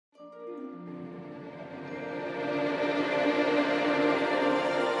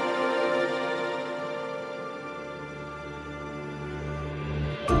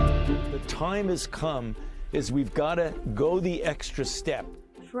time has come is we've got to go the extra step.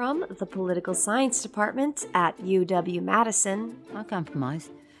 From the Political Science Department at UW-Madison, I'll compromise.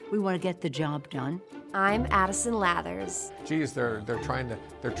 We want to get the job done. I'm Addison Lathers. Geez, they're trying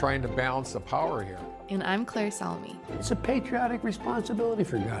to balance the power here. And I'm Claire Salmi. It's a patriotic responsibility,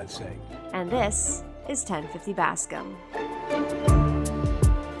 for God's sake. And this is 1050 Bascom.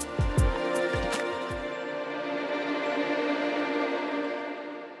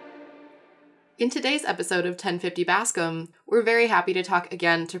 In today's episode of 1050 Bascom, we're very happy to talk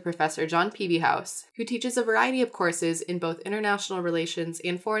again to Professor John Peebyhouse, who teaches a variety of courses in both international relations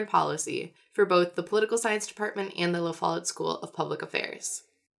and foreign policy for both the Political Science Department and the La Follette School of Public Affairs.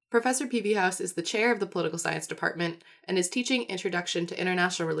 Professor Peebyhouse is the chair of the Political Science Department and is teaching Introduction to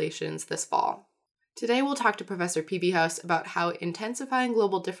International Relations this fall. Today we'll talk to Professor Peebyhouse about how intensifying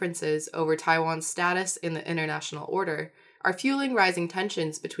global differences over Taiwan's status in the international order are fueling rising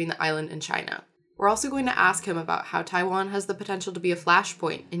tensions between the island and China. We're also going to ask him about how Taiwan has the potential to be a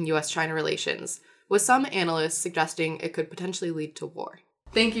flashpoint in U.S.-China relations, with some analysts suggesting it could potentially lead to war.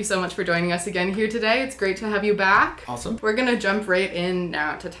 Thank you so much for joining us again here today. It's great to have you back. Awesome. We're going to jump right in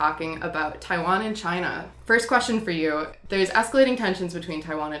now to talking about Taiwan and China. First question for you. There's escalating tensions between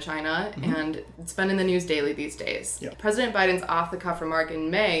Taiwan and China, and it's been in the news daily these days. Yep. President Biden's off-the-cuff remark in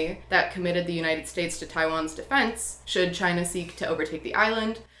May that committed the United States to Taiwan's defense should China seek to overtake the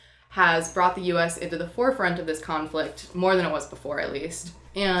island has brought the U.S. into the forefront of this conflict, more than it was before at least.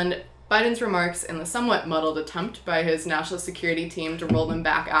 And Biden's remarks and the somewhat muddled attempt by his national security team to roll them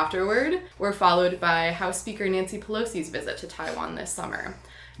back afterward were followed by House Speaker Nancy Pelosi's visit to Taiwan this summer.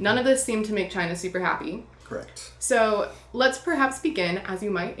 None of this seemed to make China super happy. Correct. So let's perhaps begin, as you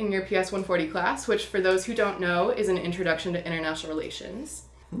might, in your PS 140 class, which for those who don't know is an introduction to international relations,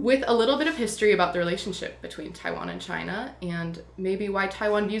 with a little bit of history about the relationship between Taiwan and China, and maybe why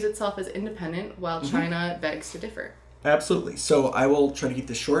Taiwan views itself as independent while China begs to differ. Absolutely. So I will try to keep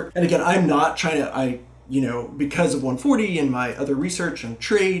this short. And again, I'm not China. Because of 140 and my other research on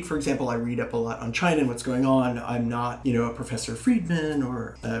trade, for example, I read up a lot on China and what's going on. I'm not, a Professor Friedman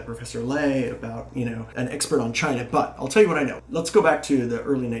or Professor Lay about, an expert on China, but I'll tell you what I know. Let's go back to the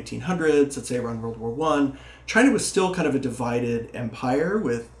early 1900s, let's say around World War I. China was still kind of a divided empire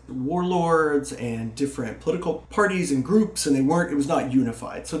with warlords and different political parties and groups, and it was not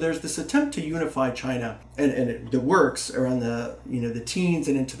unified. So there's this attempt to unify China, and it works around the teens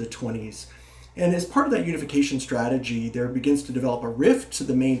and into the 20s. And as part of that unification strategy, there begins to develop a rift to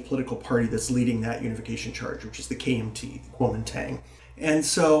the main political party that's leading that unification charge, which is the KMT, the Kuomintang. And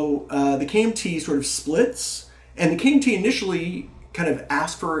so the KMT sort of splits, and the KMT initially kind of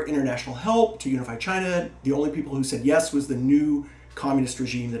asked for international help to unify China. The only people who said yes was the new communist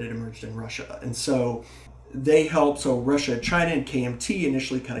regime that had emerged in Russia. And so they helped, so Russia, China, and KMT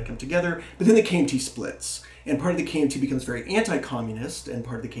initially kind of come together, but then the KMT splits. And part of the KMT becomes very anti-communist, and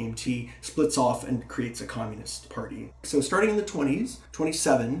part of the KMT splits off and creates a communist party. So starting in the 20s,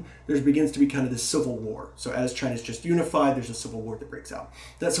 27, there begins to be kind of this civil war. So as China's just unified, there's a civil war that breaks out.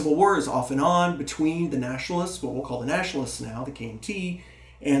 That civil war is off and on between the nationalists, what we'll call the nationalists now, the KMT,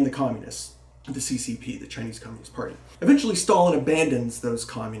 and the communists, the CCP, the Chinese Communist Party. Eventually, Stalin abandons those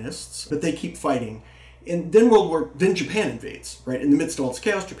communists, but they keep fighting. And then Japan invades, right? In the midst of all this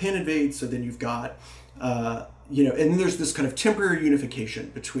chaos, Japan invades, so then you've got and then there's this kind of temporary unification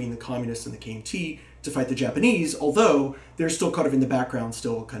between the communists and the KMT to fight the Japanese, although they're still kind of in the background,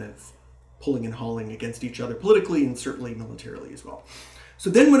 still kind of pulling and hauling against each other politically and certainly militarily as well. So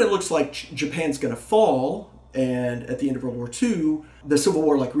then when it looks like Japan's going to fall, and at the end of World War II, the Civil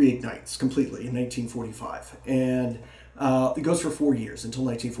War reignites completely in 1945. And it goes for 4 years until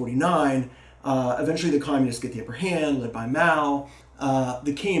 1949. Eventually the communists get the upper hand, led by Mao.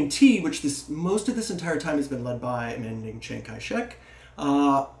 The KMT, which most of this entire time has been led by a man named Chiang Kai-shek,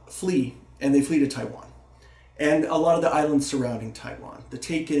 flee, and they flee to Taiwan. And a lot of the islands surrounding Taiwan, the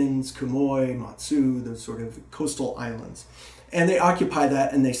Taikins, Quemoy, Matsu, those sort of coastal islands. And they occupy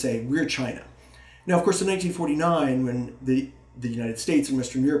that and they say, we're China. Now, of course, in 1949, when the United States and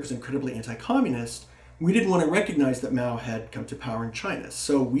Western Europe was incredibly anti-communist, we didn't want to recognize that Mao had come to power in China.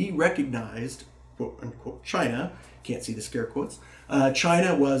 So we recognized, quote unquote, China, can't see the scare quotes,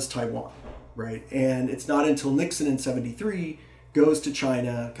 China was Taiwan, right? And it's not until Nixon in 73 goes to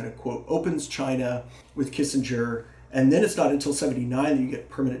China, kind of quote, opens China with Kissinger, and then it's not until 79 that you get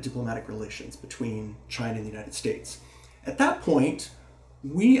permanent diplomatic relations between China and the United States. At that point,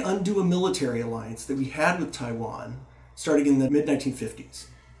 we undo a military alliance that we had with Taiwan starting in the mid-1950s.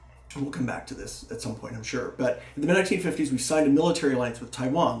 And we'll come back to this at some point, I'm sure. But in the mid-1950s, we signed a military alliance with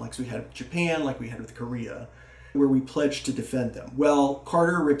Taiwan, like we had with Japan, like we had with Korea. where we pledged to defend them. Well,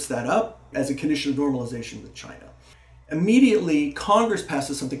 Carter rips that up as a condition of normalization with China. Immediately, Congress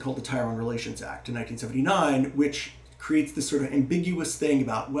passes something called the Taiwan Relations Act in 1979, which creates this sort of ambiguous thing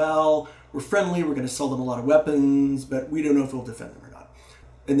about, well, we're friendly, we're going to sell them a lot of weapons, but we don't know if we'll defend them or not.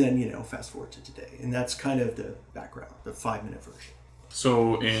 And then, fast forward to today. And that's kind of the background, the 5-minute version.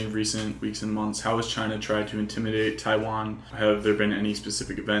 So in recent weeks and months, how has China tried to intimidate Taiwan? Have there been any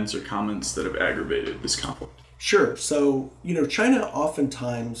specific events or comments that have aggravated this conflict? Sure. So, China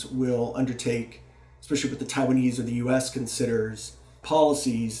oftentimes will undertake, especially what the Taiwanese or the U.S. considers,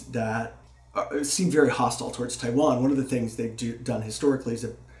 policies that seem very hostile towards Taiwan. One of the things they've done historically is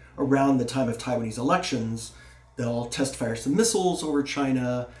that around the time of Taiwanese elections, they'll test fire some missiles over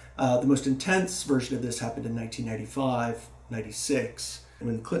China. The most intense version of this happened in 1995, 96,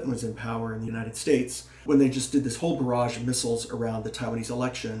 when Clinton was in power in the United States, when they just did this whole barrage of missiles around the Taiwanese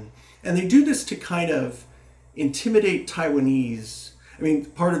election. And they do this to kind of intimidate Taiwanese. I mean,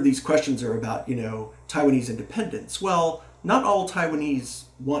 part of these questions are about, Taiwanese independence. Well, not all Taiwanese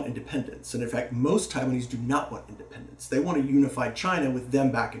want independence. And in fact, most Taiwanese do not want independence. They want a unified China with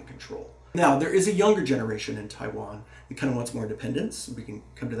them back in control. Now, there is a younger generation in Taiwan that kind of wants more independence. We can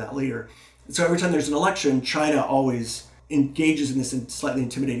come to that later. So every time there's an election, China always engages in this slightly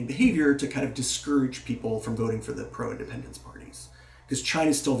intimidating behavior to kind of discourage people from voting for the pro-independence parties. Because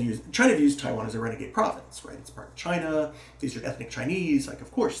China views Taiwan as a renegade province, right? It's part of China. These are ethnic Chinese.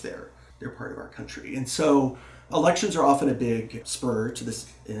 Of course, they're part of our country. And so elections are often a big spur to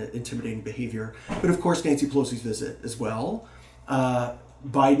this intimidating behavior. But of course, Nancy Pelosi's visit as well.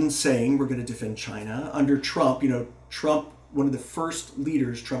 Biden saying we're going to defend China. Under Trump, Trump, one of the first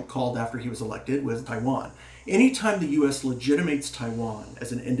leaders Trump called after he was elected was Taiwan. Anytime the U.S. legitimates Taiwan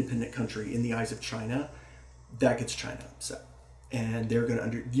as an independent country in the eyes of China, that gets China upset. And they're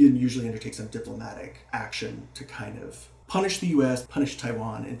going to usually undertake some diplomatic action to kind of punish the U.S., punish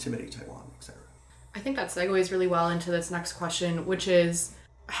Taiwan, intimidate Taiwan, etc. I think that segues really well into this next question, which is,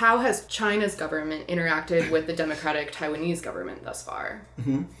 how has China's government interacted with the democratic Taiwanese government thus far?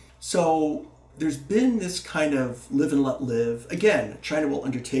 Mm-hmm. So there's been this kind of live and let live. Again, China will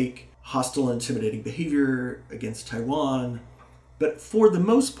undertake hostile and intimidating behavior against Taiwan. But for the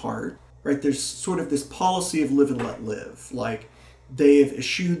most part, right, there's sort of this policy of live and let live. Like, they've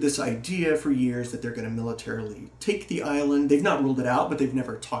eschewed this idea for years that they're going to militarily take the island. They've not ruled it out, but they've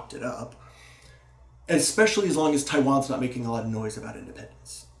never talked it up. Especially as long as Taiwan's not making a lot of noise about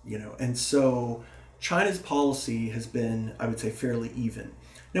independence, And so China's policy has been, I would say, fairly even.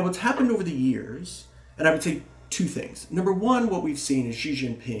 Now, what's happened over the years, and I would say two things. Number one, what we've seen is Xi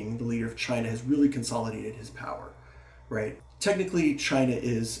Jinping, the leader of China, has really consolidated his power, right? Technically, China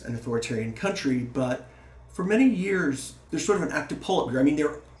is an authoritarian country, but for many years, there's sort of an active Politburo. I mean,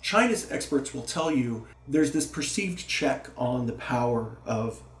 China's experts will tell you there's this perceived check on the power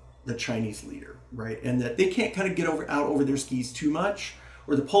of the Chinese leader, right? And that they can't kind of get out over their skis too much,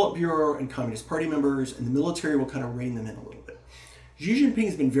 or the Politburo and Communist Party members and the military will kind of rein them in a little bit. Xi Jinping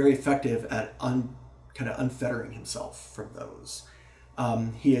has been very effective at kind of unfettering himself from those.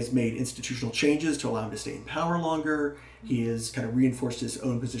 He has made institutional changes to allow him to stay in power longer. He has kind of reinforced his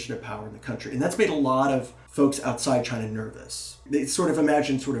own position of power in the country. And that's made a lot of folks outside China nervous. They sort of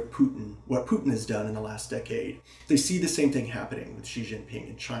imagine Putin, what Putin has done in the last decade. They see the same thing happening with Xi Jinping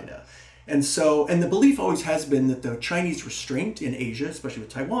in China. And the belief always has been that the Chinese restraint in Asia, especially with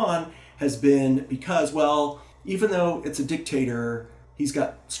Taiwan, has been because, well, even though it's a dictator, he's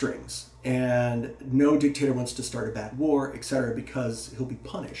got strings. And no dictator wants to start a bad war, etc., because he'll be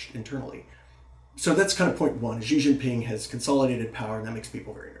punished internally. So that's kind of point one. Xi Jinping has consolidated power, and that makes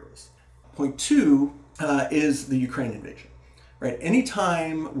people very nervous. Point two is the Ukraine invasion, right?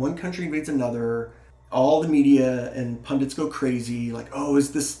 Anytime one country invades another, all the media and pundits go crazy, like, oh,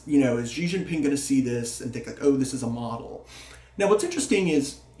 is Xi Jinping going to see this and think like, oh, this is a model? Now, what's interesting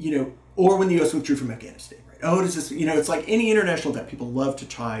is, or when the U.S. withdrew from Afghanistan, right? Oh, does this, it's like any international event, people love to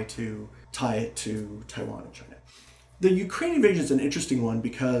try to tie it to Taiwan and China. The Ukraine invasion is an interesting one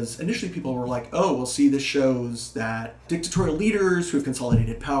because initially people were like, oh, well, see, this shows that dictatorial leaders who have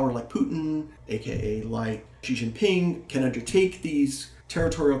consolidated power like Putin, aka like Xi Jinping, can undertake these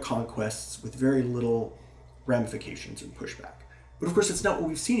territorial conquests with very little ramifications and pushback. But of course, it's not what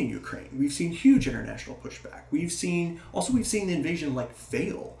we've seen in Ukraine. We've seen huge international pushback. We've seen the invasion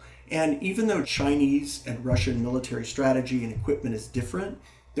fail. And even though Chinese and Russian military strategy and equipment is different,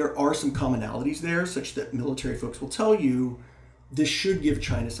 there are some commonalities there such that military folks will tell you this should give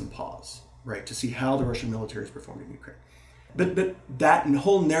China some pause, right, to see how the Russian military is performing in Ukraine. But that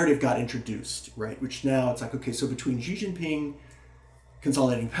whole narrative got introduced, right, which now it's like, okay, so between Xi Jinping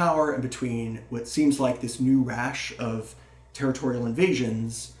consolidating power and between what seems like this new rash of territorial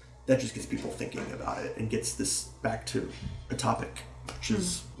invasions that just gets people thinking about it and gets this back to a topic, which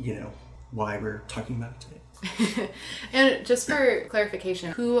is, why we're talking about it today. And just for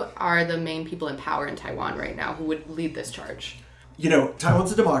clarification, who are the main people in power in Taiwan right now who would lead this charge?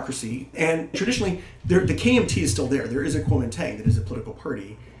 Taiwan's a democracy, and traditionally, the KMT is still there. There is a Kuomintang that is a political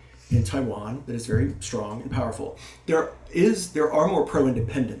party in Taiwan that is very strong and powerful. There are more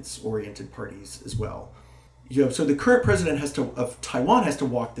pro-independence oriented parties as well. So the current president of Taiwan has to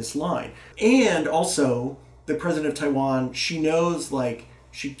walk this line. And also, the president of Taiwan, she knows,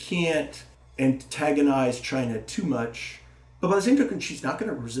 she can't antagonize China too much, but by the same token, she's not going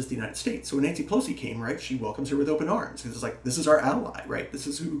to resist the United States. So when Nancy Pelosi came, right, she welcomes her with open arms. Because it's this is our ally, right? This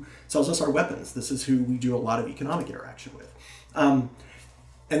is who sells us our weapons. This is who we do a lot of economic interaction with. And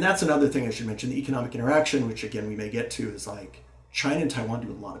that's another thing I should mention, the economic interaction, which again, we may get to, is China and Taiwan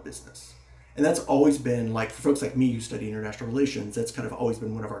do a lot of business. And that's always been, for folks like me who study international relations, that's kind of always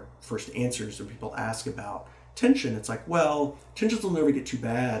been one of our first answers when people ask about tension. It's tensions will never get too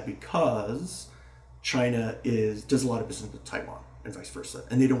bad because China does a lot of business with Taiwan and vice versa.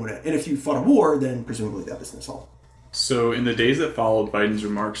 And they don't want to, and if you fought a war, then presumably that business all. So in the days that followed Biden's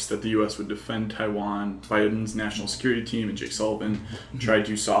remarks that the U.S. would defend Taiwan, Biden's national security team and Jake Sullivan tried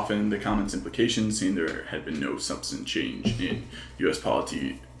to soften the comments' implications, saying there had been no substantive change in U.S.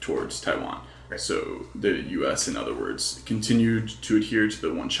 policy towards Taiwan. Right. So the U.S., in other words, continued to adhere to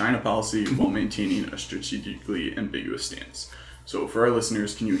the one China policy while maintaining a strategically ambiguous stance. So for our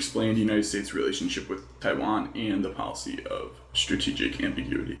listeners, can you explain the United States' relationship with Taiwan and the policy of strategic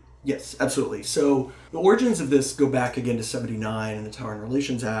ambiguity? Yes, absolutely. So the origins of this go back again to 79 and the Taiwan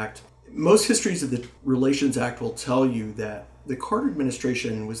Relations Act. Most histories of the Relations Act will tell you that the Carter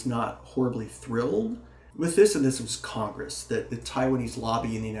administration was not horribly thrilled with this, and this was Congress, that the Taiwanese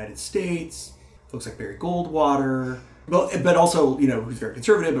lobby in the United States, folks like Barry Goldwater, but also, who's very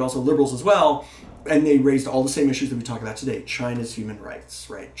conservative, but also liberals as well, and they raised all the same issues that we talk about today, China's human rights,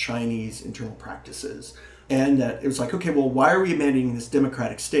 right? Chinese internal practices. And it was okay, well, why are we abandoning this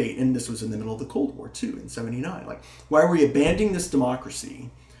democratic state? And this was in the middle of the Cold War, too, in 79. Why are we abandoning this democracy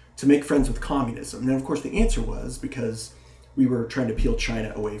to make friends with communism? And of course, the answer was because we were trying to peel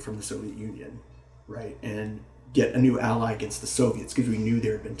China away from the Soviet Union, right? And get a new ally against the Soviets because we knew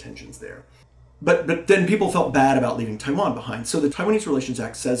there had been tensions there. But then people felt bad about leaving Taiwan behind. So the Taiwanese Relations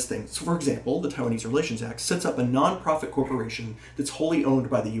Act says things. So for example, the Taiwanese Relations Act sets up a non-profit corporation that's wholly owned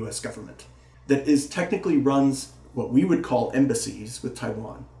by the U.S. government, that technically runs what we would call embassies with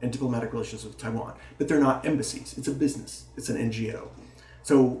Taiwan and diplomatic relations with Taiwan. But they're not embassies. It's a business. It's an NGO.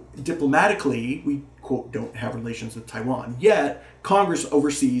 So diplomatically, we, quote, don't have relations with Taiwan. Yet, Congress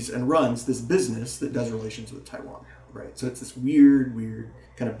oversees and runs this business that does relations with Taiwan, right? So it's this weird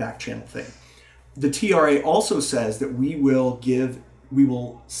kind of back channel thing. The TRA also says that we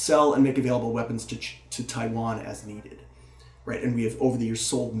will sell and make available weapons to Taiwan as needed. Right, and we have over the years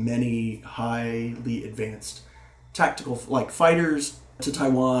sold many highly advanced tactical fighters to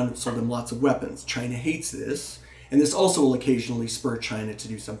Taiwan, sold them lots of weapons. China hates this, and this also will occasionally spur China to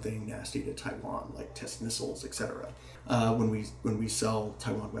do something nasty to Taiwan, like test missiles, etc. When we sell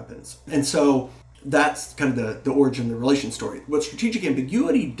Taiwan weapons, and so that's kind of the origin, the relation story. What strategic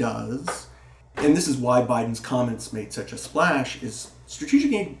ambiguity does, and this is why Biden's comments made such a splash, is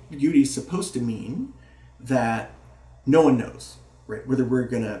strategic ambiguity is supposed to mean that no one knows, right, whether we're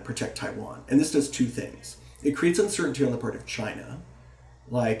going to protect Taiwan. And this does two things. It creates uncertainty on the part of China.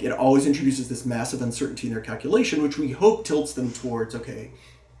 It always introduces this massive uncertainty in their calculation, which we hope tilts them towards, okay,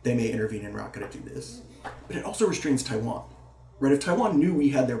 they may intervene and we're not going to do this. But it also restrains Taiwan, right? If Taiwan knew we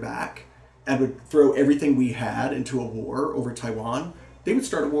had their back and would throw everything we had into a war over Taiwan, they would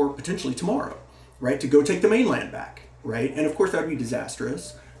start a war potentially tomorrow, right, to go take the mainland back, right? And of course, that would be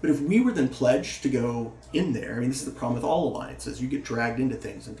disastrous. But if we were then pledged to go in there, this is the problem with all alliances. You get dragged into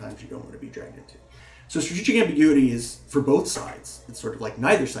things sometimes you don't want to be dragged into. So strategic ambiguity is for both sides. It's sort of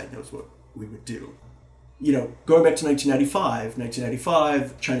neither side knows what we would do. Going back to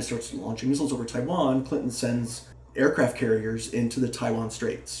 1995, China starts launching missiles over Taiwan. Clinton sends aircraft carriers into the Taiwan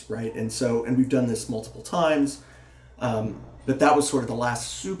Straits, right? And we've done this multiple times. But that was sort of the last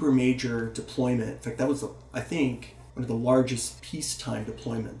super major deployment. In fact, that was, I think, one of the largest peacetime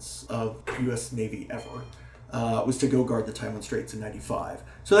deployments of U.S. Navy ever, was to go guard the Taiwan Straits in 95.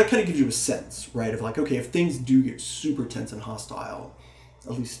 So that kind of gives you a sense, right, of okay, if things do get super tense and hostile,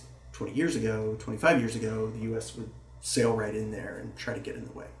 at least 20 years ago, 25 years ago, the U.S. would sail right in there and try to get in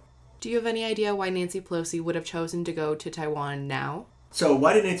the way. Do you have any idea why Nancy Pelosi would have chosen to go to Taiwan now? So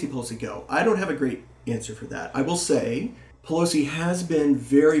why did Nancy Pelosi go? I don't have a great answer for that. I will say Pelosi has been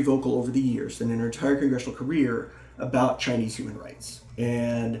very vocal over the years and in her entire congressional career about Chinese human rights.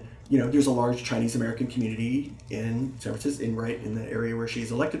 And, there's a large Chinese American community in San Francisco, in the area where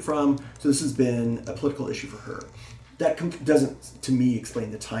she's elected from. So this has been a political issue for her. That doesn't, to me,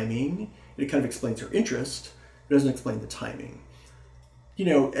 explain the timing. It kind of explains her interest. It doesn't explain the timing.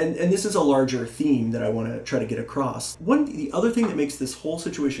 And this is a larger theme that I want to try to get across. The other thing that makes this whole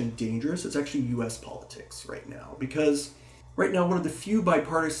situation dangerous is actually U.S. politics right now. Because right now, one of the few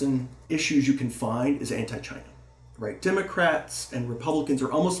bipartisan issues you can find is anti-China. Right? Democrats and Republicans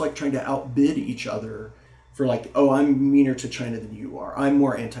are almost like trying to outbid each other for I'm meaner to China than you are. I'm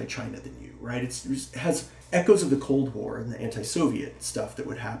more anti-China than you, right? It has echoes of the Cold War and the anti-Soviet stuff that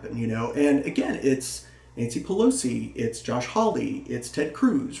would happen, And again, it's Nancy Pelosi, it's Josh Hawley, it's Ted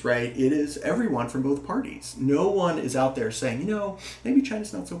Cruz, right? It is everyone from both parties. No one is out there saying, maybe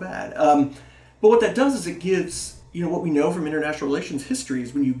China's not so bad. But what that does is it gives, what we know from international relations history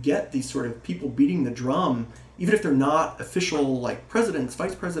is when you get these sort of people beating the drum, even if they're not official, like presidents,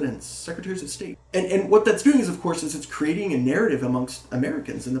 vice presidents, secretaries of state. And what that's doing is, of course, it's creating a narrative amongst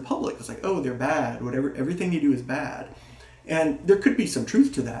Americans and the public. It's like, oh, they're bad, whatever, everything they do is bad. And there could be some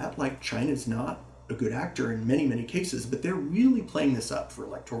truth to that, like China's not a good actor in many, many cases, but they're really playing this up for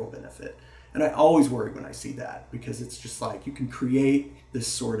electoral benefit. And I always worry when I see that, because it's just like you can create this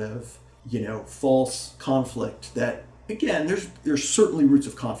sort of, false conflict that, again, there's certainly roots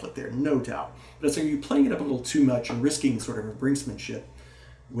of conflict there, no doubt. But it's like you're playing it up a little too much and risking sort of a brinksmanship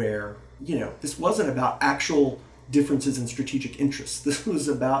where, this wasn't about actual differences in strategic interests. This was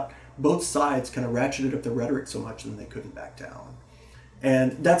about both sides kind of ratcheted up the rhetoric so much that they couldn't back down.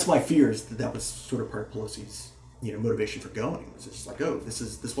 And that's my fear, is that was sort of part of Pelosi's, motivation for going. It was just like, oh,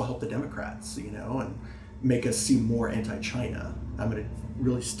 this will help the Democrats, and make us seem more anti-China. I'm going to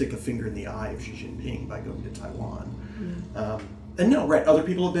really stick a finger in the eye of Xi Jinping by going to Taiwan. And no, right, other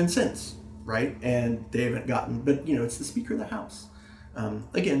people have been since, right? And they haven't gotten, but, it's the Speaker of the House.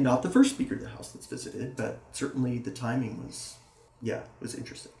 Again, not the first Speaker of the House that's visited, but certainly the timing was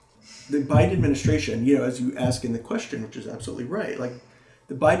interesting. The Biden administration, as you ask in the question, which is absolutely right,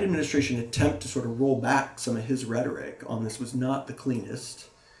 the Biden administration attempt to sort of roll back some of his rhetoric on this was not the cleanest.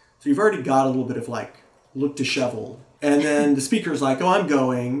 So you've already got a little bit of look disheveled. And then the speaker's like, oh, I'm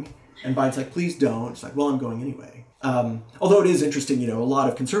going. And Biden's like, please don't. It's like, well, I'm going anyway. Although it is interesting, a lot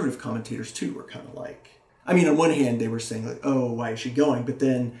of conservative commentators too were kind of on one hand, they were saying oh, why is she going? But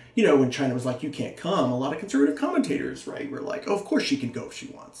then, when China was like, you can't come, a lot of conservative commentators, right, were like, oh, of course she can go if she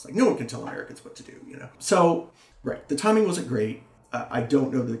wants. No one can tell Americans what to do, So, right, the timing wasn't great. I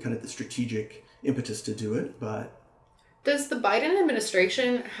don't know the strategic impetus to do it, but... Does the Biden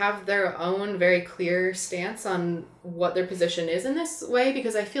administration have their own very clear stance on what their position is in this way?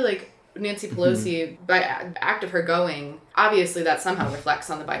 Because I feel like Nancy Pelosi, by act of her going, obviously that somehow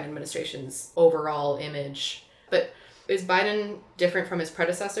reflects on the Biden administration's overall image. But is Biden different from his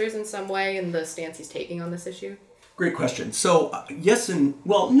predecessors in some way in the stance he's taking on this issue? Great question. So yes and,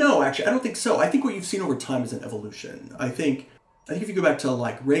 well, no, actually, I don't think so. I think what you've seen over time is an evolution. I think if you go back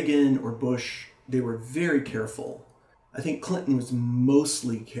to Reagan or Bush, they were very careful. I think Clinton was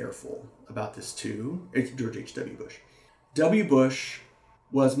mostly careful about this too. It's George H.W. Bush. W. Bush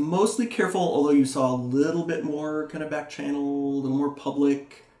was mostly careful, although you saw a little bit more kind of back channel, a little more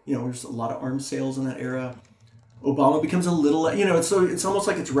public. There's a lot of arms sales in that era. Obama becomes a little, it's almost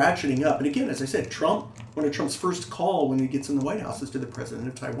like it's ratcheting up. And again, as I said, one of Trump's first call when he gets in the White House is to the president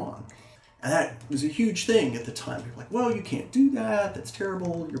of Taiwan. And that was a huge thing at the time. People were like, well, you can't do that. That's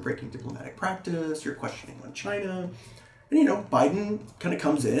terrible. You're breaking diplomatic practice. You're questioning on China. And, Biden kind of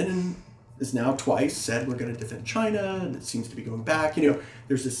comes in and has now twice said we're going to defend China, and it seems to be going back.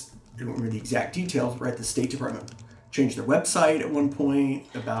 There's this, I don't remember the exact details, right? The State Department changed their website at one point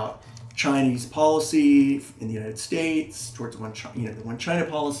about Chinese policy in the United States towards the one China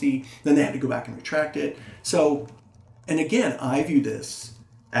policy. Then they had to go back and retract it. So, and again, I view this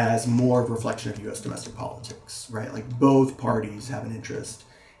as more of a reflection of U.S. domestic politics, right? Both parties have an interest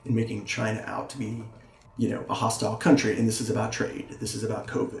in making China out to be, a hostile country. And this is about trade. This is about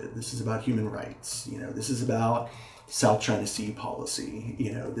COVID. This is about human rights. This is about South China Sea policy.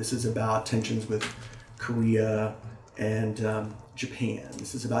 This is about tensions with Korea and Japan.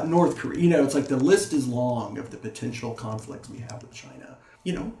 This is about North Korea. It's the list is long of the potential conflicts we have with China.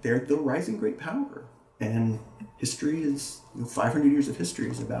 They're the rising great power. And history is, 500 years of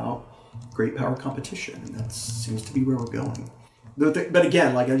history is about great power competition. And that seems to be where we're going. But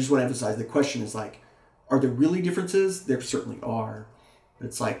again, I just want to emphasize, the question is are there really differences? There certainly are. But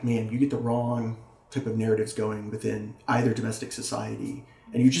it's man, you get the wrong type of narratives going within either domestic society,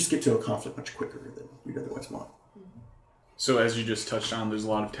 and you just get to a conflict much quicker than you'd otherwise want. So as you just touched on, there's a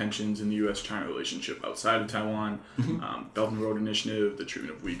lot of tensions in the U.S.-China relationship outside of Taiwan. Belt and Road Initiative, the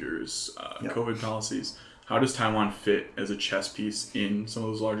treatment of Uyghurs, COVID policies. How does Taiwan fit as a chess piece in some of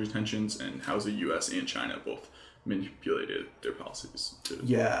those larger tensions, and how has the U.S. and China both manipulated their policies?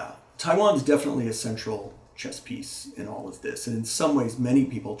 Yeah, Taiwan is definitely a central chess piece in all of this, and in some ways, many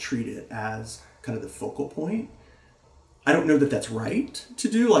people treat it as kind of the focal point. I don't know that that's right to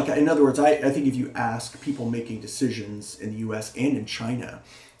do. Like, in other words, I think if you ask people making decisions in the US and in China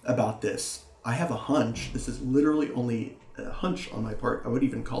about this, I have a hunch, this is literally only a hunch on my part, I would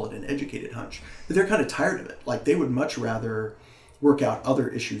even call it an educated hunch, that they're kind of tired of it. Like, they would much rather work out other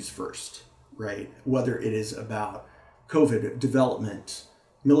issues first, right? Whether it is about COVID, development,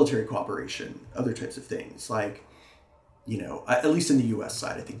 military cooperation, other types of things. Like, at least in the US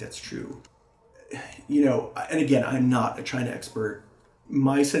side, I think that's true. And again, I'm not a China expert.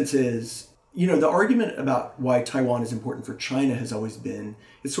 My sense is, the argument about why Taiwan is important for China has always been,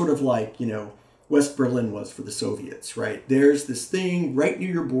 it's sort of like, West Berlin was for the Soviets, right? There's this thing right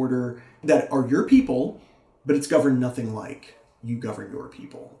near your border that are your people, but it's governed nothing like you govern your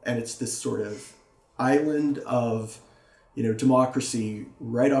people. And it's this sort of island of, democracy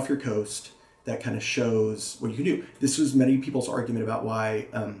right off your coast that kind of shows what you can do. This was many people's argument about why,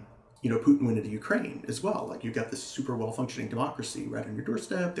 Putin went into Ukraine as well. Like, you've got this super well-functioning democracy right on your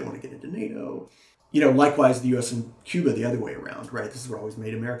doorstep. They want to get into NATO. Likewise, the U.S. and Cuba the other way around, right? This is what always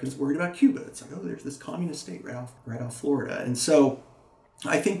made Americans worried about Cuba. It's like, oh, there's this communist state right off Florida. And so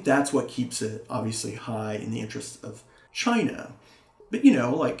I think that's what keeps it obviously high in the interests of China. But,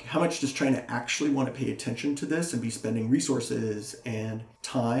 how much does China actually want to pay attention to this and be spending resources and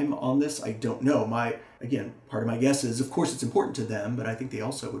time on this? I don't know. Part of my guess is, of course, it's important to them, but I think they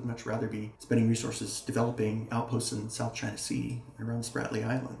also would much rather be spending resources developing outposts in South China Sea and around the Spratly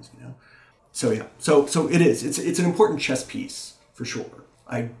Islands, So, yeah. So it is. It's an important chess piece, for sure.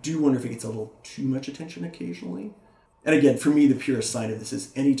 I do wonder if it gets a little too much attention occasionally. And again, for me, the purest sign of this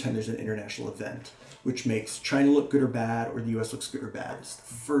is anytime there's an international event which makes China look good or bad, or the U.S. looks good or bad, it's the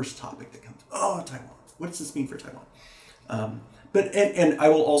first topic that comes. Oh, Taiwan. What does this mean for Taiwan? But I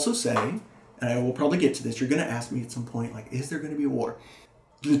will also say, and I will probably get to this, you're going to ask me at some point, like, is there going to be a war?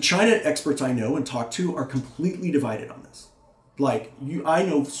 The China experts I know and talk to are completely divided on this. Like, I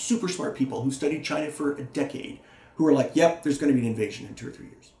know super smart people who studied China for a decade who are like, yep, there's going to be an invasion in 2 or 3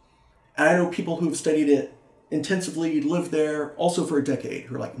 years. And I know people who have studied it intensively, lived there also for a decade,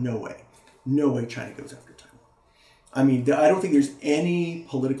 who are like, no way China goes after Taiwan. I mean, I don't think there's any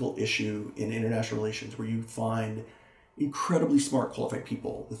political issue in international relations where you find incredibly smart, qualified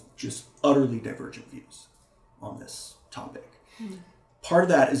people with just utterly divergent views on this topic. Part of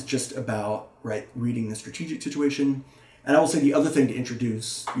that is just about, reading the strategic situation. And I will say the other thing to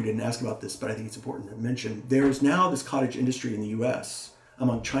introduce, you didn't ask about this, but I think it's important to mention, there's now this cottage industry in the US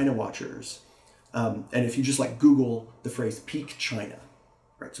among China watchers. And if you just Google the phrase peak China,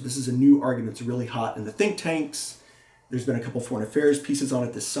 right? So this is a new argument that's really hot in the think tanks. There's been a couple foreign affairs pieces on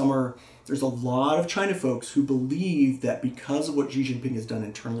it this summer. There's a lot of China folks who believe that because of what Xi Jinping has done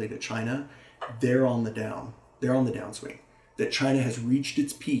internally to China, they're on the downswing. That China has reached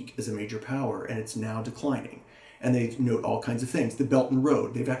its peak as a major power and it's now declining. And they note all kinds of things. The Belt and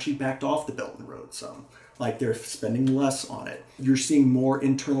Road, they've actually backed off the Belt and Road some. They're spending less on it. You're seeing more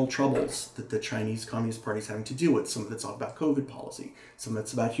internal troubles that the Chinese Communist Party is having to deal with. Some of it's all about COVID policy. Some of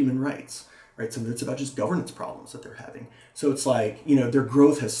it's about human rights, right? Some of it's about just governance problems that they're having. So it's their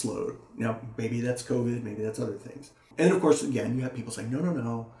growth has slowed. Now, maybe that's COVID, maybe that's other things. And then, of course, again, you have people saying,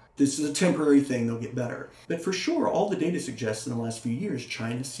 no, this is a temporary thing, they'll get better. But for sure, all the data suggests in the last few years,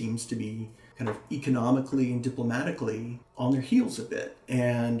 China seems to be kind of economically and diplomatically on their heels a bit.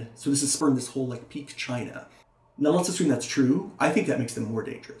 And so this has spurred this whole peak China. Now let's assume that's true. I think that makes them more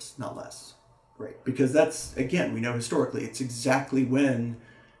dangerous, not less, right? Because that's, again, we know historically, it's exactly when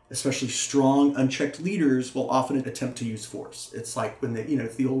especially strong, unchecked leaders will often attempt to use force. It's like when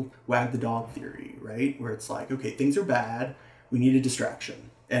it's the old wag the dog theory, right? Where it's like, okay, things are bad, we need a distraction.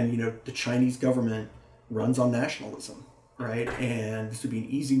 And, the Chinese government runs on nationalism. Right? And this would be an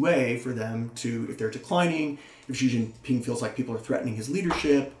easy way for them to, if they're declining, if Xi Jinping feels like people are threatening his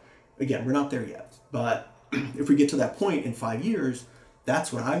leadership, again, we're not there yet. But if we get to that point in 5 years,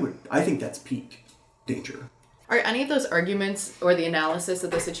 that's what I think that's peak danger. Are any of those arguments or the analysis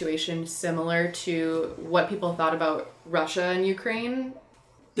of the situation similar to what people thought about Russia and Ukraine?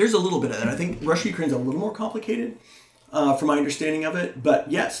 There's a little bit of that. I think Russia-Ukraine's a little more complicated. From my understanding of it.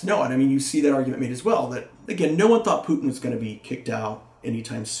 But yes, no, and I mean, you see that argument made as well, that, again, no one thought Putin was going to be kicked out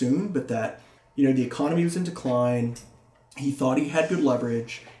anytime soon, but that, the economy was in decline. He thought he had good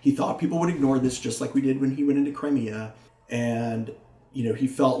leverage. He thought people would ignore this just like we did when he went into Crimea. And, he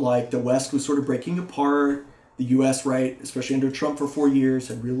felt like the West was sort of breaking apart. The U.S., right, especially under Trump for 4 years,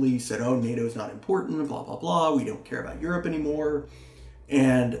 had really said, oh, NATO's not important, blah, blah, blah. We don't care about Europe anymore.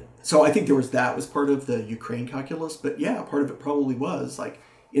 And so I think that was part of the Ukraine calculus. But yeah, part of it probably was like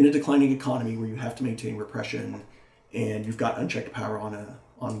in a declining economy where you have to maintain repression and you've got unchecked power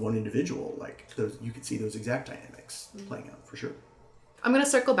on one individual, like those, you could see those exact dynamics playing out for sure. I'm going to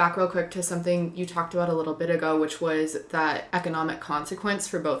circle back real quick to something you talked about a little bit ago, which was that economic consequence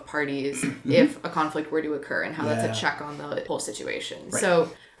for both parties if a conflict were to occur and how that's a check on the whole situation. Right.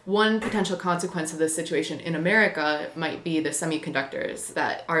 So one potential consequence of this situation in America might be the semiconductors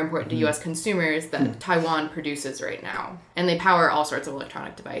that are important to U.S. consumers that Taiwan produces right now. And they power all sorts of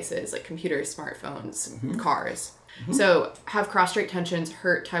electronic devices like computers, smartphones, cars. So have cross-strait tensions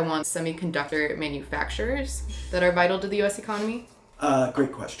hurt Taiwan's semiconductor manufacturers that are vital to the U.S. economy?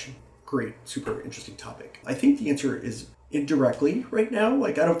 Great question. Great, super interesting topic. I think the answer is indirectly right now.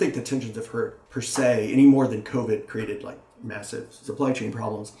 Like, I don't think the tensions have hurt per se any more than COVID created like massive supply chain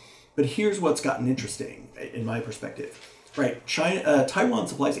problems. But here's what's gotten interesting in my perspective. Right, Taiwan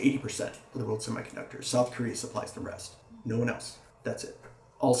supplies 80% of the world's semiconductors. South Korea supplies the rest. No one else. That's it.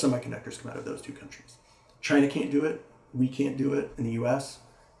 All semiconductors come out of those two countries. China can't do it. We can't do it in the US.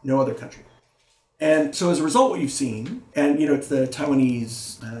 No other country. And so as a result, what you've seen, and it's the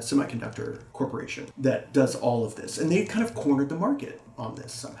Taiwanese Semiconductor Corporation that does all of this. And they've kind of cornered the market on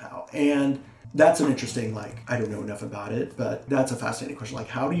this somehow. And that's an interesting, I don't know enough about it, but that's a fascinating question. Like,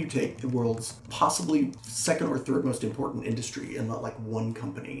 how do you take the world's possibly second or third most important industry and let one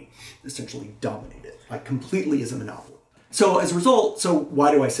company essentially dominate it, completely as a monopoly? So as a result,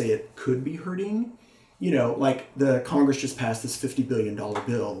 why do I say it could be hurting? The Congress just passed this $50 billion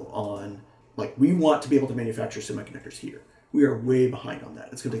bill on, we want to be able to manufacture semiconductors here. We are way behind on that.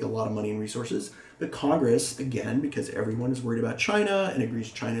 It's going to take a lot of money and resources. But Congress, again, because everyone is worried about China and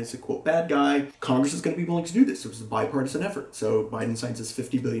agrees China is a, quote, bad guy, Congress is going to be willing to do this. It was a bipartisan effort. So Biden signs this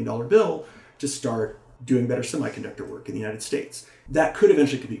 $50 billion bill to start doing better semiconductor work in the United States. That could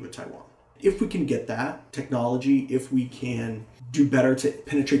eventually compete with Taiwan. If we can get that technology, if we can do better to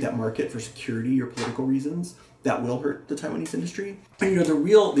penetrate that market for security or political reasons, that will hurt the Taiwanese industry. And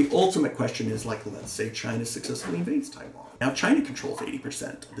the ultimate question is let's say China successfully invades Taiwan. Now China controls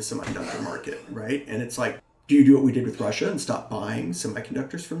 80% of the semiconductor market, right? And it's do you do what we did with Russia and stop buying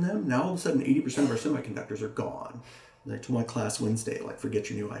semiconductors from them? Now all of a sudden 80% of our semiconductors are gone. And I told my class Wednesday, forget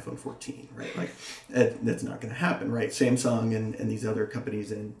your new iPhone 14, right? That's not going to happen, right? Samsung and these other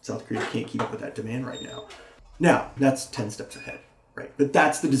companies in South Korea can't keep up with that demand right now. Now, that's 10 steps ahead, right? But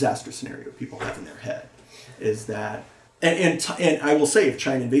that's the disaster scenario people have in their head. Is that and I will say if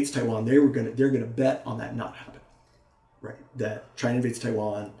China invades Taiwan, they're gonna bet on that not happening, right? That China invades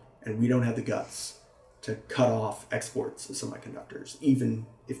Taiwan and we don't have the guts to cut off exports of semiconductors, even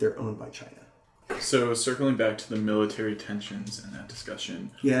if they're owned by China. So circling back to the military tensions in that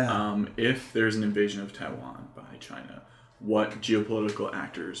discussion, if there's an invasion of Taiwan by China, what geopolitical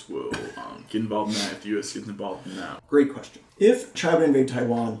actors will get involved in that if the U.S. gets involved in that? Great question. If China invade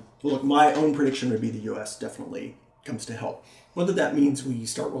Taiwan, well, look, my own prediction would be the U.S. definitely comes to help. Whether that means we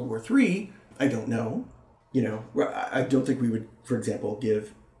start World War III, I don't know. I don't think we would, for example,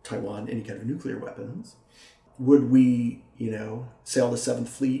 give Taiwan any kind of nuclear weapons. Would we, sail the 7th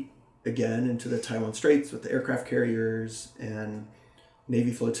Fleet again into the Taiwan Straits with the aircraft carriers and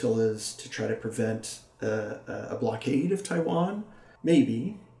Navy flotillas to try to prevent a blockade of Taiwan?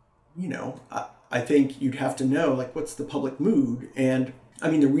 Maybe. I think you'd have to know, what's the public mood? And,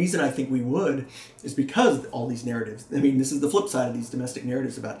 the reason I think we would is because all these narratives, this is the flip side of these domestic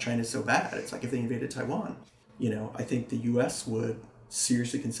narratives about China's so bad. It's if they invaded Taiwan, I think the U.S. would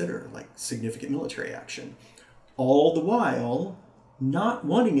seriously consider, significant military action. All the while not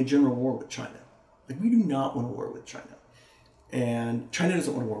wanting a general war with China. We do not want a war with China. And China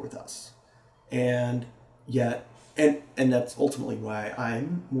doesn't want a war with us. And yet, and that's ultimately why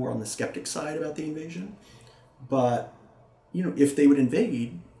I'm more on the skeptic side about the invasion. But, if they would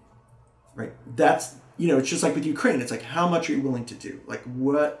invade, right, that's, it's just like with Ukraine. It's how much are you willing to do?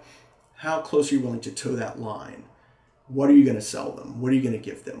 How close are you willing to toe that line? What are you going to sell them? What are you going to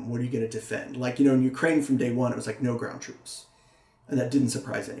give them? What are you going to defend? In Ukraine from day one, it was no ground troops. And that didn't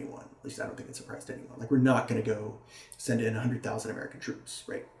surprise anyone. At least I don't think it surprised anyone. We're not going to go send in 100,000 American troops,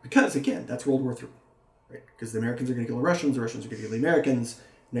 right? Because, again, that's World War III, right? Because the Americans are going to kill the Russians are going to kill the Americans.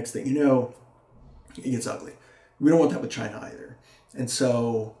 Next thing you know, it gets ugly. We don't want that with China either. And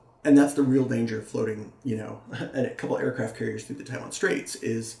so, and that's the real danger of floating, a couple of aircraft carriers through the Taiwan Straits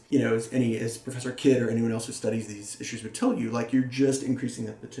is, as Professor Kidd or anyone else who studies these issues would tell you, you're just increasing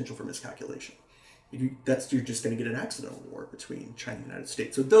the potential for miscalculation. you're just going to get an accidental war between China and the United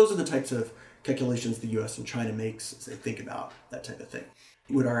States. So those are the types of calculations the U.S. and China makes as they think about that type of thing.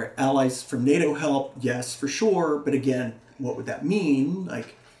 Would our allies from NATO help? Yes, for sure. But again, what would that mean?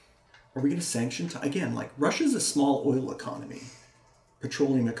 Like, are we going to sanction? Again, like, Russia's a small oil economy,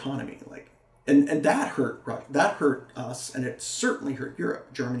 petroleum economy. Like, and that hurt us, and it certainly hurt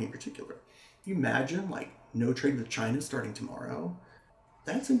Europe, Germany in particular. Can you imagine, like, no trade with China starting tomorrow?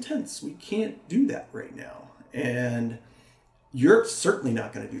 That's intense. We can't do that right now. And Europe's certainly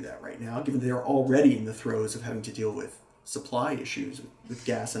not going to do that right now, given they're already in the throes of having to deal with supply issues with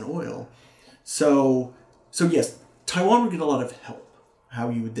gas and oil. So yes, Taiwan would get a lot of help. How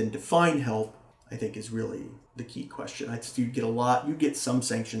you would then define help, I think, is really the key question. You'd get some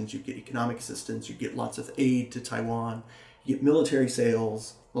sanctions, you'd get economic assistance, you'd get lots of aid to Taiwan, you get military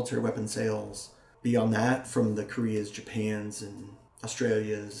weapon sales. Beyond that, from the Koreas, Japans, and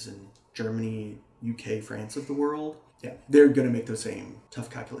Australias, and Germany, UK, France of the world, yeah, they're going to make those same tough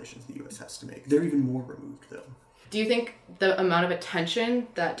calculations the U.S. has to make. They're even more removed, though. Do you think the amount of attention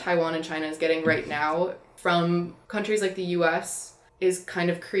that Taiwan and China is getting right now from countries like the U.S. is kind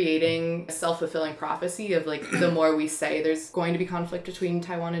of creating a self-fulfilling prophecy of, like, the more we say there's going to be conflict between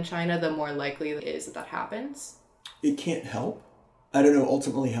Taiwan and China, the more likely it is that happens? It can't help. I don't know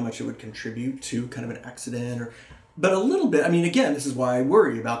ultimately how much it would contribute to kind of an accident, but a little bit. I mean, again, this is why I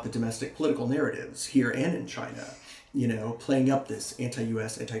worry about the domestic political narratives here and in China, playing up this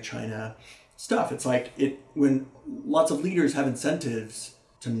anti-US, anti-China stuff. It's like when lots of leaders have incentives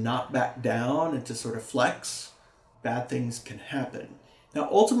to not back down and to sort of flex, bad things can happen. Now,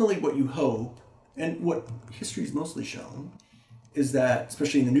 ultimately, what you hope, and what history's mostly shown, is that,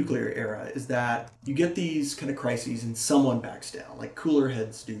 especially in the nuclear era, is that you get these kind of crises and someone backs down, like cooler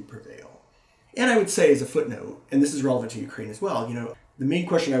heads do prevail. And I would say, as a footnote, and this is relevant to Ukraine as well, the main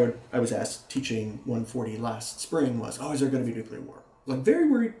question I was asked teaching 140 last spring was, is there going to be nuclear war? Like, very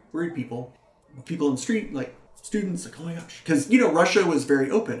worried people in the street, like students, like, oh my gosh. Because, Russia was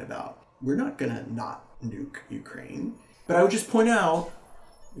very open about, we're not going to not nuke Ukraine. But I would just point out,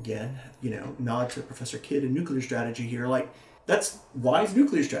 again, nod to Professor Kidd and nuclear strategy here, like, that's wise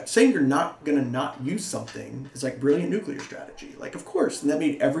nuclear strategy. Saying you're not going to not use something is like brilliant nuclear strategy. Like, of course. And that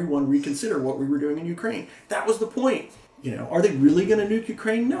made everyone reconsider what we were doing in Ukraine. That was the point. Are they really going to nuke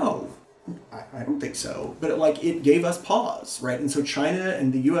Ukraine? No. I don't think so. But it gave us pause, right? And so China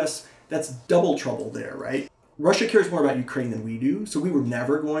and the U.S., that's double trouble there, right? Russia cares more about Ukraine than we do. So we were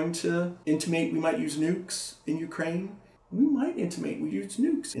never going to intimate we might use nukes in Ukraine. We might intimate we use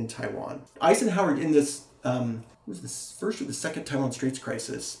nukes in Taiwan. Eisenhower in this... was this first or the second Taiwan Straits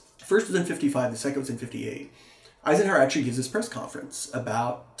crisis. The first was in 1955, the second was in 1958. Eisenhower actually gives this press conference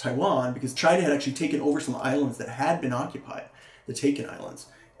about Taiwan because China had actually taken over some islands that had been occupied, the taken islands.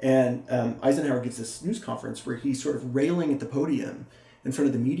 And Eisenhower gives this news conference where he's sort of railing at the podium in front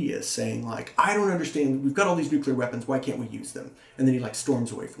of the media saying, like, I don't understand, we've got all these nuclear weapons, why can't we use them? And then he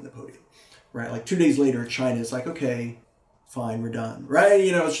storms away from the podium, right? 2 days later, China's like, okay, fine, we're done, right?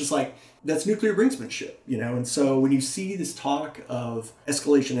 It's just like, that's nuclear brinksmanship, and so when you see this talk of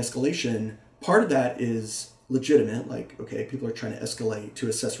escalation, part of that is legitimate, like, okay, people are trying to escalate to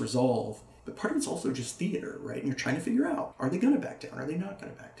assess resolve, but part of it's also just theater, right? And you're trying to figure out, are they going to back down? Are they not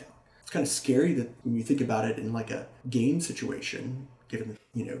going to back down? It's kind of scary that when you think about it in like a game situation, given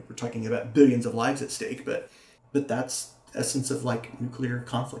that, we're talking about billions of lives at stake, but that's the essence of like nuclear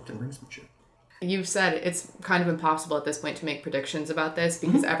conflict and brinksmanship. You've said it's kind of impossible at this point to make predictions about this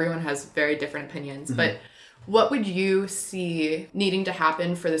because everyone has very different opinions. Mm-hmm. But what would you see needing to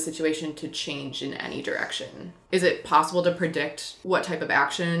happen for the situation to change in any direction? Is it possible to predict what type of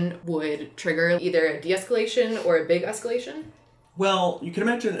action would trigger either a de-escalation or a big escalation? Well, you can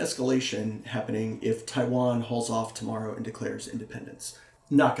imagine an escalation happening if Taiwan hauls off tomorrow and declares independence.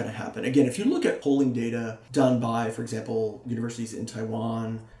 Not going to happen. Again, if you look at polling data done by, for example, universities in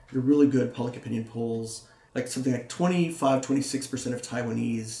Taiwan, they're really good public opinion polls, like something like 26% of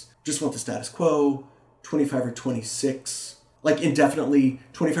Taiwanese just want the status quo, 25 or 26, like indefinitely,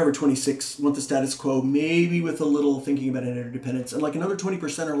 25 or 26 want the status quo, maybe with a little thinking about an interdependence, and like another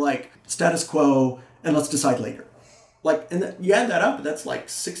 20% are like status quo and let's decide later. And you add that up, that's like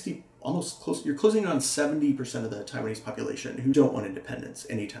 60, almost close, you're closing on 70% of the Taiwanese population who don't want independence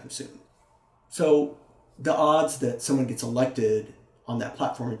anytime soon. So the odds that someone gets elected on that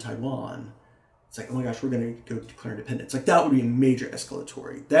platform in Taiwan, it's like, oh my gosh, we're going to go declare independence. Like, that would be a major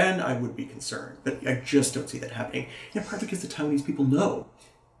escalatory. Then I would be concerned. But I just don't see that happening. And partly because the Taiwanese people know,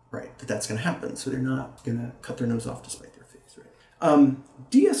 right, that that's going to happen. So they're not going to cut their nose off to spite their face, right?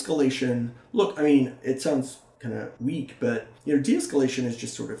 De-escalation, look, I mean, it sounds kind of weak, but, de-escalation is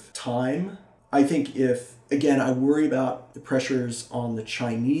just sort of time I think I worry about the pressures on the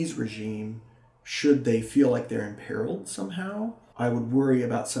Chinese regime should they feel like they're imperiled somehow. I would worry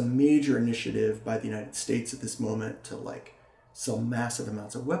about some major initiative by the United States at this moment to like sell massive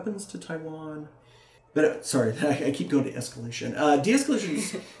amounts of weapons to Taiwan. But sorry, I keep going to escalation. De-escalation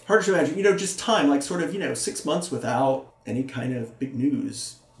is hard to imagine. Just time, like sort of, 6 months without any kind of big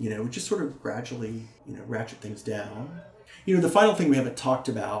news, would just sort of gradually, ratchet things down. The final thing we haven't talked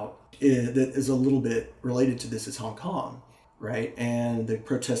about that is a little bit related to this is Hong Kong, right? And the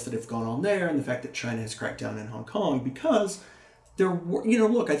protests that have gone on there and the fact that China has cracked down in Hong Kong because there were,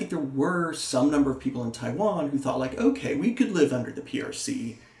 I think there were some number of people in Taiwan who thought like, okay, we could live under the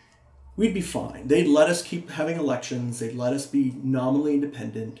PRC. We'd be fine. They'd let us keep having elections. They'd let us be nominally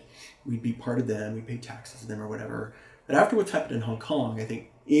independent. We'd be part of them. We'd pay taxes to them or whatever. But after what's happened in Hong Kong, I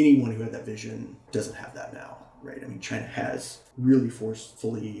think anyone who had that vision doesn't have that now, right? I mean, China has really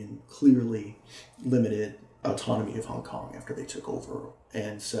forcefully and clearly limited autonomy of Hong Kong after they took over.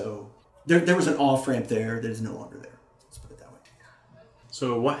 And so there was an off-ramp there that is no longer there. Let's put it that way.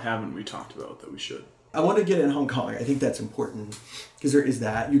 So what haven't we talked about that we should? I want to get in Hong Kong. I think that's important because there is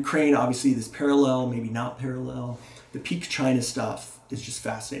that. Ukraine, obviously, this parallel, maybe not parallel. The peak China stuff is just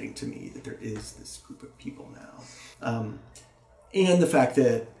fascinating to me that there is this group of people now. And the fact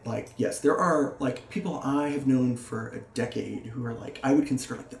that, like, yes, there are, like, people I have known for a decade who are, like, I would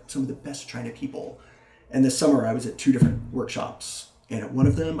consider, like, some of the best China people. And this summer, I was at 2 different workshops. And at one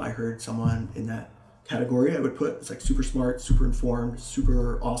of them, I heard someone in that category I would put, it's like super smart, super informed,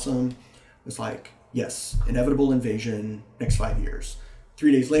 super awesome. It was like, yes, inevitable invasion, next 5 years.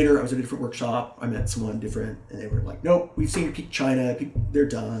 3 days later, I was at a different workshop. I met someone different, and they were like, nope, we've seen peak China. They're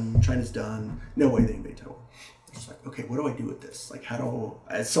done. China's done. No way they invade Taiwan. It's like, okay, what do I do with this? Like,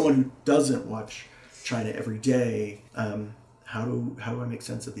 as someone who doesn't watch China every day, how do I make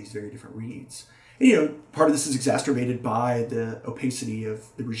sense of these very different reads? And, part of this is exacerbated by the opacity of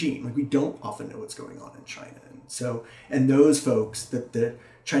the regime. Like, we don't often know what's going on in China. And those folks, the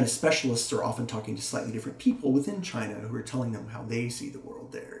China specialists are often talking to slightly different people within China who are telling them how they see the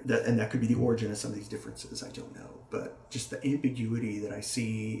world there. And that could be the origin of some of these differences, I don't know. But just the ambiguity that I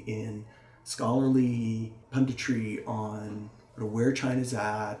see in scholarly punditry on where China's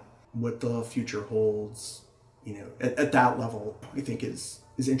at, what the future holds, at that level, I think is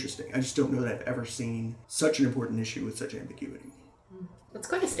interesting. I just don't know that I've ever seen such an important issue with such ambiguity. That's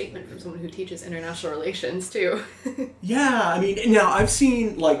quite a statement from someone who teaches international relations, too. Yeah, I mean, now I've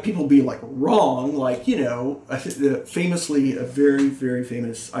seen, like, people be, like, wrong. Like, famously, a very, very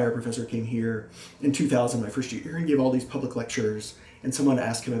famous IR professor came here in 2000, my first year, and gave all these public lectures, and someone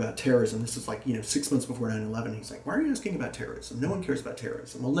asked him about terrorism. This is, 6 months before 9/11. He's like, why are you asking about terrorism? No one cares about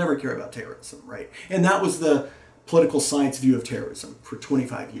terrorism. We'll never care about terrorism, right? And that was the political science view of terrorism for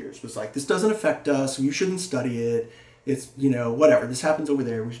 25 years, was like, this doesn't affect us, you shouldn't study it. It's, whatever, this happens over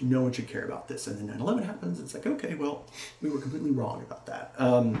there, no one should care about this. And then 9/11 happens, it's like, okay, well, we were completely wrong about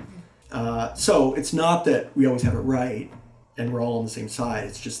that. So it's not that we always have it right and we're all on the same side.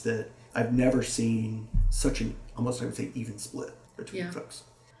 It's just that I've never seen such an, almost I would say, even split between folks.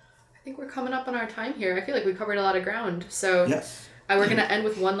 I think we're coming up on our time here. I feel like we covered a lot of ground. So yes. We're going to end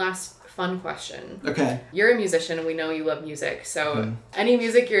with one last fun question. Okay. You're a musician and we know you love music. So any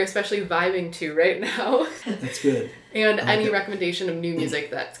music you're especially vibing to right now. That's good. And any recommendation of new music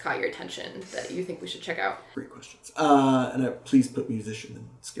that's caught your attention that you think we should check out? Great questions. And please put musician in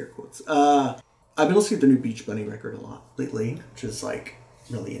scare quotes. I've been listening to the new Beach Bunny record a lot lately, which is like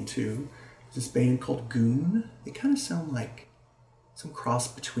really into this band called Goon. They kind of sound like some cross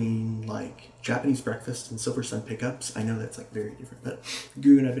between like Japanese Breakfast and Silver Sun Pickups. I know that's like very different, but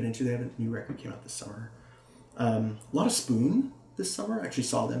Goon I've been into. They have a new record came out this summer. A lot of Spoon this summer. I actually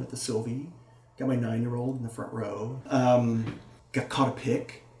saw them at the Sylvie. Got my 9-year-old in the front row. Got caught a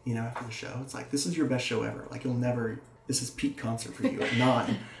pic, after the show. It's like, this is your best show ever. Like, this is peak concert for you at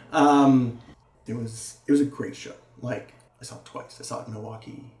 9. It was a great show. Like, I saw it twice. I saw it in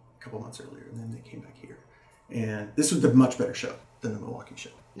Milwaukee a couple months earlier, and then they came back here. And this was a much better show than the Milwaukee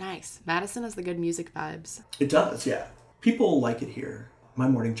show. Nice. Madison has the good music vibes. It does, yeah. People like it here. My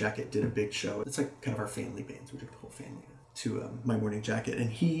Morning Jacket did a big show. It's like kind of our family bands. We took the whole family to My Morning Jacket.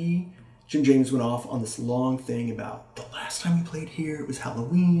 And Jim James went off on this long thing about the last time we played here, it was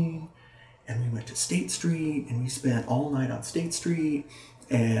Halloween, and we went to State Street, and we spent all night on State Street,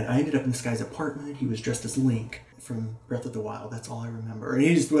 and I ended up in this guy's apartment. He was dressed as Link from Breath of the Wild. That's all I remember. And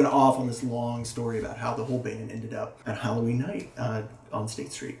he just went off on this long story about how the whole band ended up at Halloween night on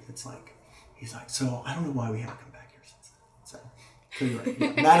State Street. It's like, he's like, so I don't know why we haven't come back here since then. So you're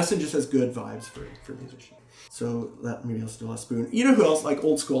right. Yeah. Madison just has good vibes for musicians. So that maybe I'll still have Spoon. You know who else? Like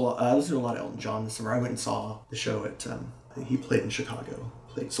old school. I listened to a lot of Elton John this summer. I went and saw the show at. He played in Chicago.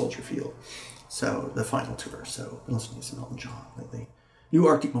 Played Soldier Field. So the final tour. So I'm listening to some Elton John lately. New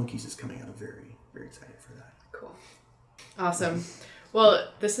Arctic Monkeys is coming out. I'm very, very excited for that. Cool. Awesome. Well,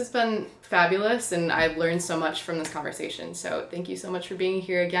 this has been fabulous, and I've learned so much from this conversation. So thank you so much for being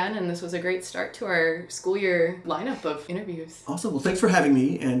here again, and this was a great start to our school year lineup of interviews. Awesome. Well, thanks for having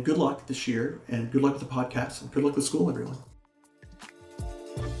me, and good luck this year, and good luck with the podcast, and good luck with school, everyone.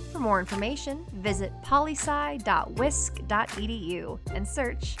 For more information, visit polysci.wisc.edu and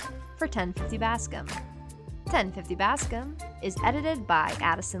search for 1050 Bascom. 1050 Bascom is edited by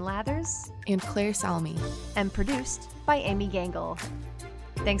Addison Lathers And Claire Salmi. and produced by Amy Gangle.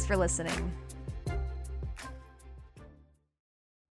 Thanks for listening.